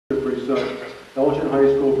present Elgin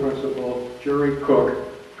High School Principal Jerry Cook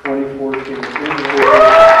 2014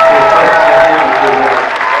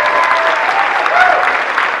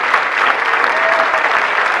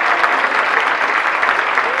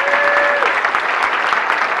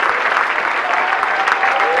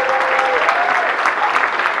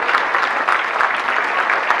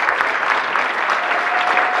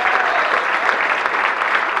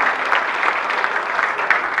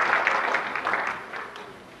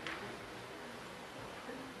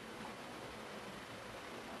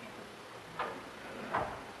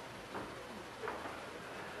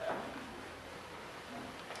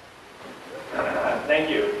 Thank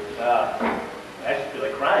you. I actually feel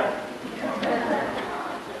like crying.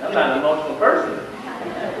 I'm not an emotional person.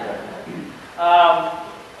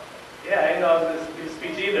 Yeah, I didn't know I was going to give a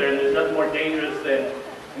speech either, and there's nothing more dangerous than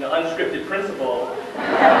an unscripted principal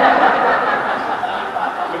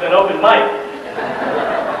with an open mic.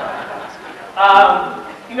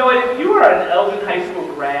 You know what, if you are an Elgin High School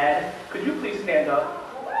grad, could you please stand up?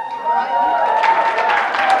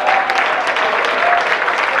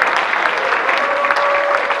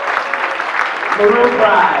 Maroon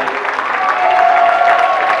Pride.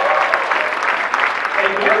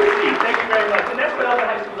 Thank you. Have a seat. Thank you very much. And that's what Elgin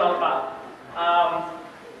High School is all about.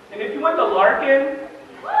 And if you went to Larkin,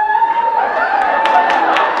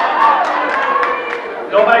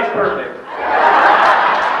 nobody's perfect.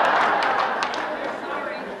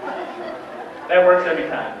 That works every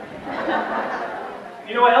time.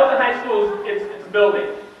 You know what? Elgin High School is it's a building,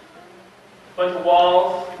 a bunch of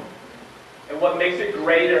walls, and what makes it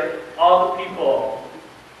greater, all the people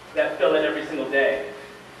that fill it every single day.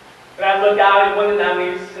 And I look out at one of the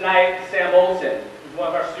nominees tonight, Sam Olsen, who's one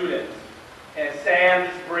of our students. And Sam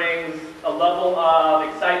just brings a level of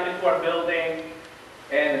excitement to our building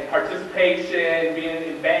and participation, being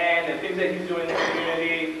in band, and things that he's doing in the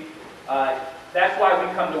community. That's why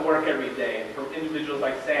we come to work every day, for individuals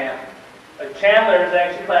like Sam. Chandler is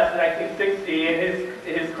actually class of 1960, and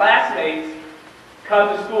his classmates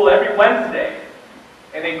come to school every Wednesday.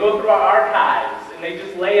 And they go through our archives, and they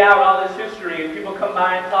just lay out all this history, and people come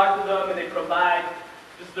by and talk to them, and they provide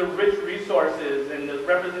just the rich resources and the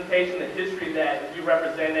representation, the history that we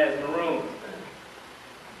represent as Maroons.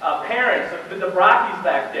 Parents, the Brockies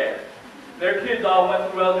back there, their kids all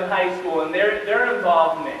went through Elgin High School, and their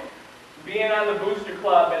involvement, being on the booster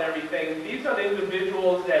club and everything, these are the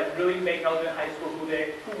individuals that really make Elgin High School who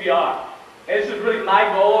we are. And it's just really my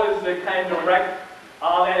goal is to kind of direct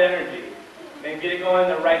all that energy and get it going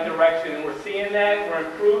in the right direction. And we're seeing that, we're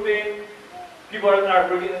improving. People are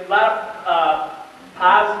getting a lot of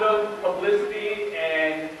positive publicity,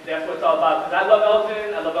 and that's what it's all about. Because I love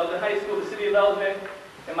Elgin High School, the city of Elgin,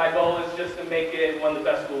 and my goal is just to make it one of the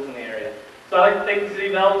best schools in the area. So I'd like to thank the city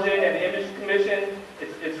of Elgin and the Image Commission.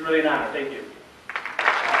 It's really an honor. Thank you.